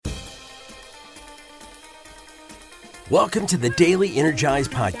Welcome to the Daily Energize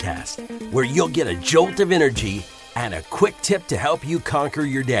Podcast, where you'll get a jolt of energy and a quick tip to help you conquer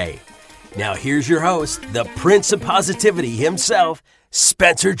your day. Now here's your host, the Prince of Positivity himself,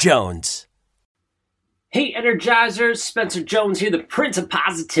 Spencer Jones. Hey Energizers, Spencer Jones here, the Prince of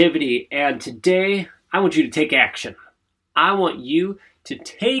Positivity, and today I want you to take action. I want you to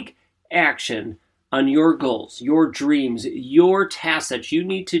take action on your goals, your dreams, your tasks that you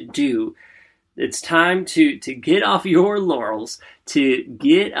need to do. It's time to get off your laurels, to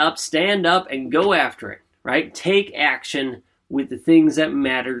get up, stand up, and go after it, right? Take action with the things that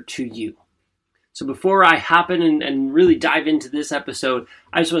matter to you. So before I hop in and really dive into this episode,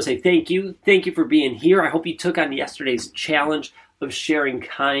 I just want to say thank you. Thank you for being here. I hope you took on yesterday's challenge of sharing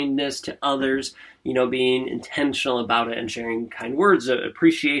kindness to others, being intentional about it and sharing kind words of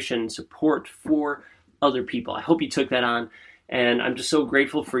appreciation, support for other people. I hope you took that on, and I'm just so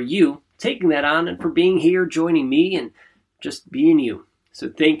grateful for you taking that on and for being here, joining me, and just being you. So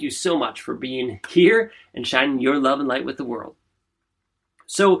thank you so much for being here and shining your love and light with the world.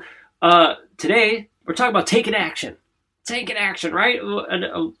 So today we're talking about taking action. Taking action, right?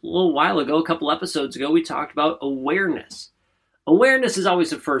 A little while ago, a couple episodes ago, we talked about awareness. Awareness is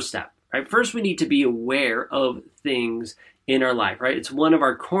always the first step, right? First, we need to be aware of things in our life, right? It's one of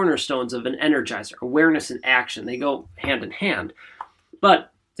our cornerstones of an energizer. Awareness and action, they go hand in hand. But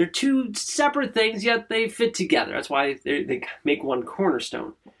they're two separate things, yet they fit together. That's why they make one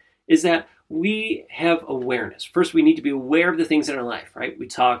cornerstone, is that we have awareness. First, we need to be aware of the things in our life, right? We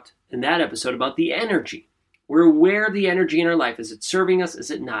talked in that episode about the energy. We're aware of the energy in our life. Is it serving us?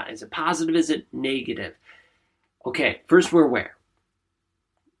 Is it not? Is it positive? Is it negative? Okay, first we're aware.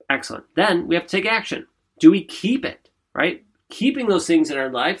 Excellent. Then we have to take action. Do we keep it, right? Keeping those things in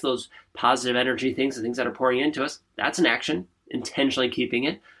our life, those positive energy things, the things that are pouring into us, that's an action. Intentionally keeping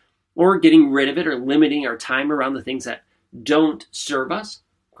it, or getting rid of it, or limiting our time around the things that don't serve us.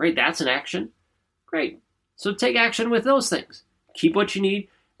 Great, that's an action. Great. So take action with those things. Keep what you need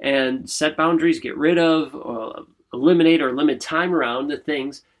and set boundaries, get rid of, or eliminate or limit time around the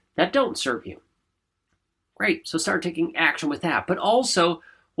things that don't serve you. Great, so start taking action with that. But also,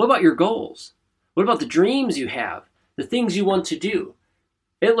 what about your goals? What about the dreams you have? The things you want to do?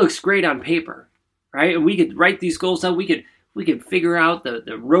 It looks great on paper, right? And we could write these goals down. We could figure out the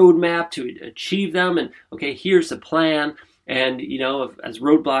roadmap to achieve them, and okay, here's the plan. And as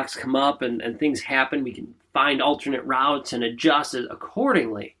roadblocks come up and things happen, we can find alternate routes and adjust it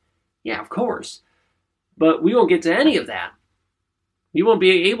accordingly. Yeah, of course. But we won't get to any of that. We won't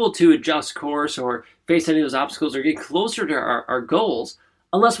be able to adjust course or face any of those obstacles or get closer to our goals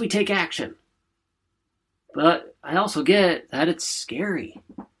unless we take action. But I also get that it's scary.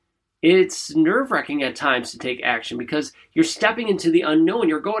 It's nerve-wracking at times to take action because you're stepping into the unknown.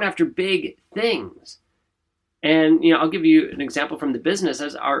 You're going after big things. And, I'll give you an example from the business.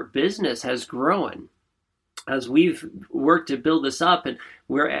 As our business has grown, as we've worked to build this up, and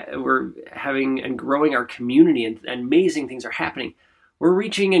we're having and growing our community, and amazing things are happening, we're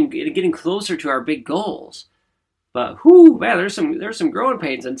reaching and getting closer to our big goals. But there's some growing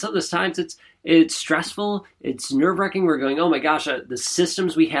pains, and some of the times it's stressful, it's nerve-wracking. We're going, oh my gosh, the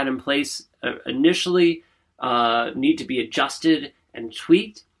systems we had in place initially need to be adjusted and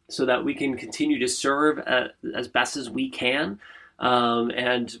tweaked so that we can continue to serve as best as we can,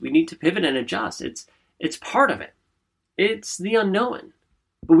 and we need to pivot and adjust. It's part of it. It's the unknown,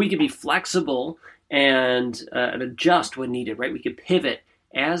 but we can be flexible and adjust when needed. Right? We can pivot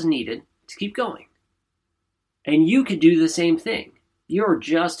as needed to keep going. And you could do the same thing. You're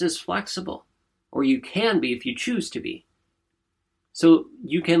just as flexible, or you can be if you choose to be. So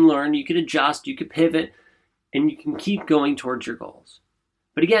you can learn, you can adjust, you can pivot, and you can keep going towards your goals.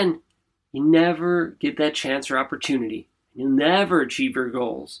 But again, you never get that chance or opportunity. You'll never achieve your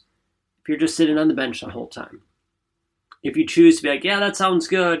goals if you're just sitting on the bench the whole time. If you choose to be like, yeah, that sounds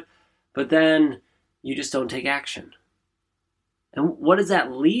good, but then you just don't take action. And what does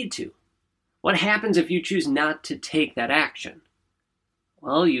that lead to? What happens if you choose not to take that action?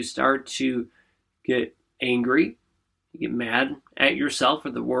 Well, you start to get angry. You get mad at yourself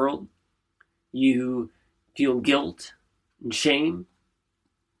or the world. You feel guilt and shame.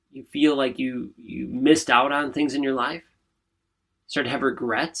 You feel like you missed out on things in your life. Start to have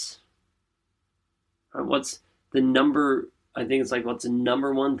regrets. What's the number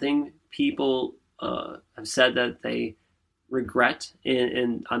one thing people have said that they regret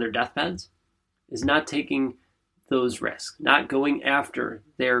on their deathbeds? Is not taking those risks, not going after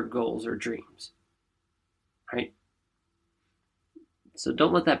their goals or dreams, right? So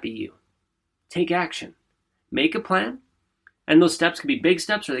don't let that be you. Take action. Make a plan. And those steps could be big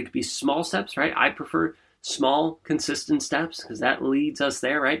steps or they could be small steps, right? I prefer small, consistent steps, because that leads us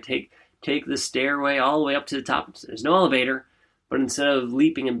there, right? Take the stairway all the way up to the top. There's no elevator, but instead of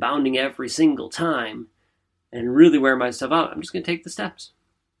leaping and bounding every single time and really wear myself out, I'm just going to take the steps,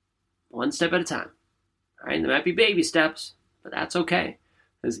 one step at a time. All right, and there might be baby steps, but that's okay,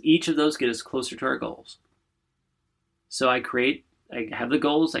 because each of those get us closer to our goals. So I have the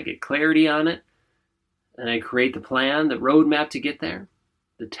goals, I get clarity on it, and I create the plan, the roadmap to get there,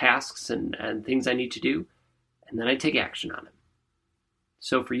 the tasks and things I need to do, and then I take action on it.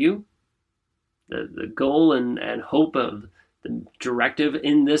 So for you, the goal and hope of the directive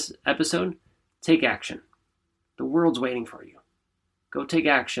in this episode, take action. The world's waiting for you. Go take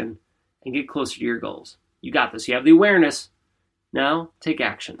action and get closer to your goals. You got this. You have the awareness. Now take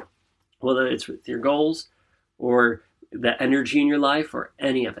action. Whether it's with your goals or the energy in your life or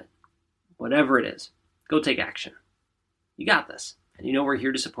any of it. Whatever it is, go take action. You got this. And you know we're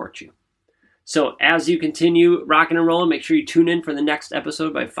here to support you. So as you continue rocking and rolling, make sure you tune in for the next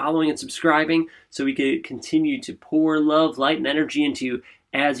episode by following and subscribing so we can continue to pour love, light, and energy into you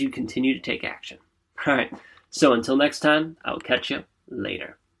as you continue to take action. All right. So until next time, I'll catch you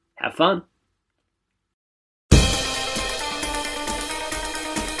later. Have fun.